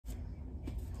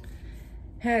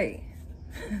Hey,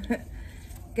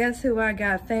 guess who I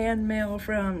got fan mail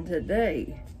from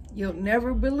today? You'll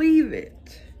never believe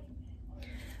it.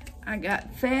 I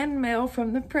got fan mail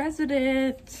from the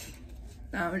president.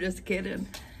 No, I'm just kidding.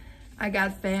 I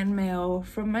got fan mail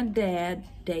from my dad,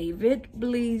 David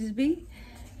Bleasby.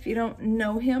 If you don't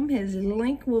know him, his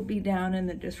link will be down in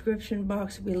the description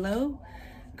box below.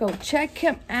 Go check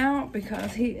him out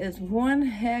because he is one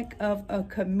heck of a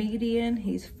comedian.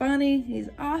 He's funny, he's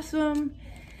awesome.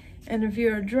 And if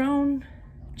you're a drone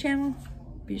channel,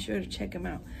 be sure to check him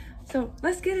out. So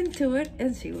let's get into it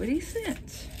and see what he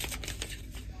sent.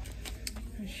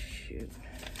 Oh, shoot.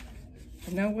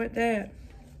 You know what the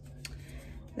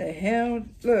hell?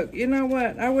 Look, you know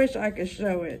what? I wish I could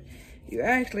show it. You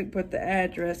actually put the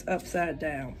address upside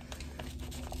down.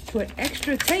 Put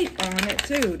extra tape on it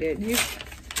too, didn't you?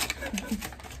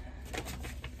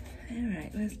 All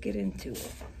right, let's get into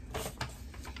it.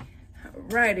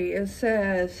 Alrighty, it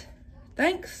says,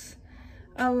 thanks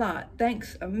a lot,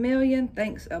 thanks a million,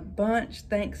 thanks a bunch,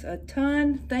 thanks a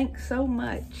ton, thanks so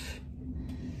much.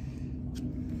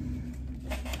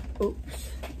 Oops,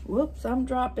 whoops, I'm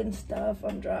dropping stuff,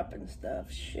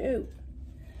 shoot.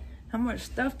 How much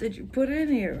stuff did you put in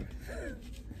here?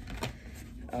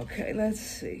 Okay, let's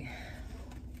see.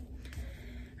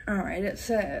 All right, it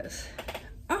says,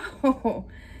 oh,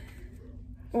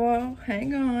 well,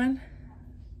 hang on.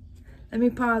 Let me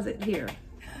pause it here.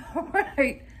 All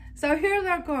right, so here's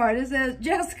our card. It says,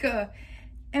 Jessica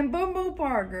and Boom Boom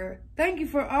Parker, thank you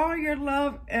for all your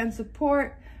love and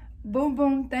support. Boom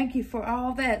Boom, thank you for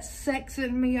all that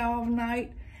sexing me all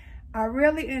night. I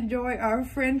really enjoy our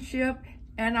friendship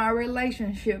and our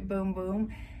relationship, Boom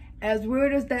Boom. As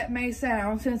weird as that may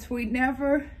sound, since we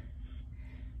never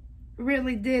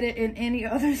really did it in any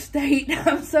other state,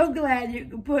 I'm so glad you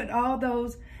could put all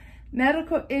those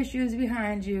medical issues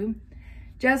behind you.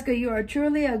 Jessica, you are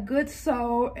truly a good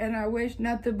soul, and I wish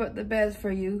nothing but the best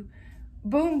for you.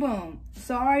 Boom Boom,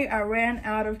 sorry I ran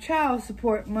out of child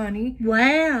support money.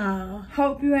 Wow.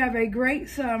 Hope you have a great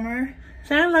summer.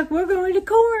 Sounds like we're going to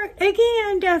court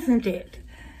again, doesn't it?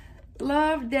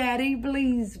 Love, Daddy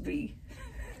Bleasby.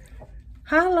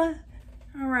 Holla.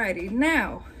 Alrighty,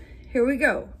 now, here we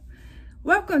go.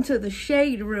 Welcome to the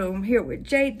Shade Room here with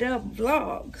J-Dub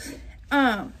Vlogs.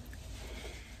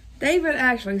 David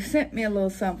actually sent me a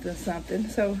little something,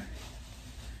 so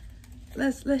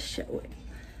let's show it.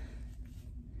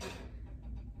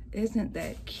 Isn't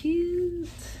that cute?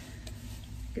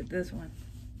 Look at this one.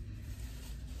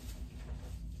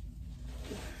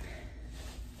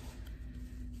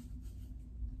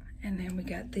 And then we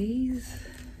got these.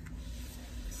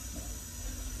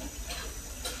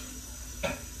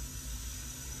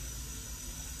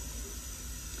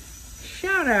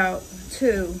 Shout out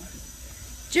to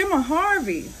Gemma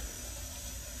Harvey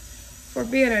for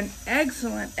being an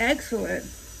excellent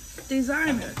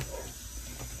designer.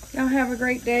 Y'all have a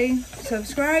great day.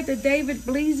 Subscribe to David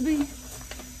Bleasby,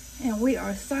 and we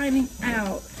are signing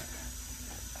out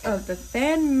of the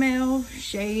fan mail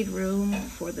shade room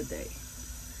for the day.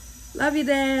 Love you,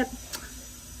 Dad.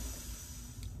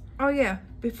 Oh yeah,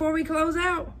 before we close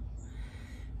out,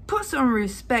 put some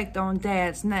respect on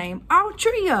Dad's name. All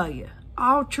three of you.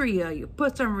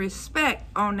 Put some respect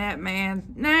on that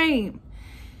man's name.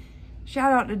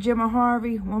 Shout out to Gemma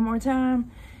Harvey one more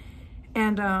time.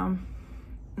 And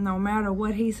no matter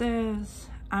what he says,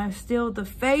 I'm still the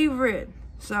favorite.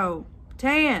 So,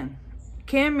 Tan,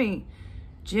 Kimmy,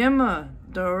 Gemma,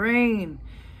 Doreen,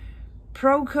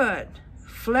 ProCut,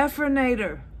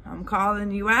 Fleffinator, I'm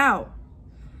calling you out.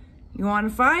 You want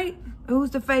to fight?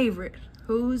 Who's the favorite?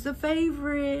 Who's the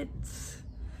favorites?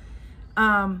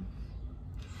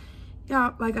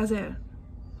 Y'all, like I said,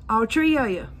 all three of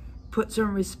you, put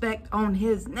some respect on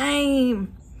his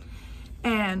name.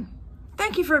 And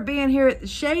thank you for being here at the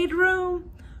Shade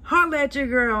Room. Holla at your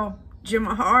girl,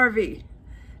 Gemma Harvey.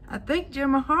 I think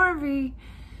Gemma Harvey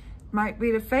might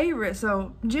be the favorite.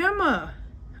 So, Gemma,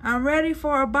 I'm ready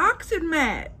for a boxing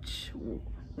match.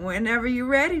 Whenever you're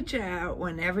ready, child.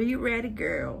 Whenever you're ready,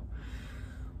 girl.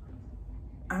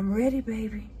 I'm ready,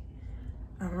 baby.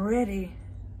 I'm ready.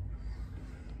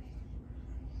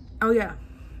 Oh yeah,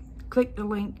 click the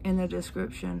link in the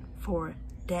description for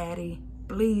Daddy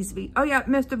Bleasby. Oh yeah,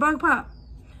 Mr. Bug Pop.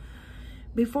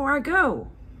 Before I go,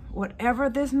 whatever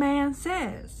this man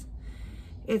says,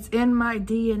 it's in my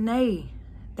DNA.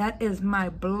 That is my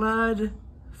blood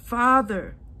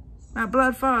father. My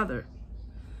blood father.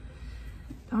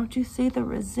 Don't you see the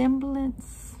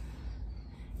resemblance?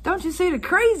 Don't you see the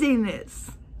craziness?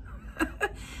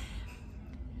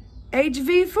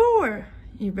 HV4.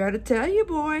 You better tell your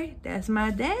boy, that's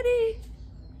my daddy.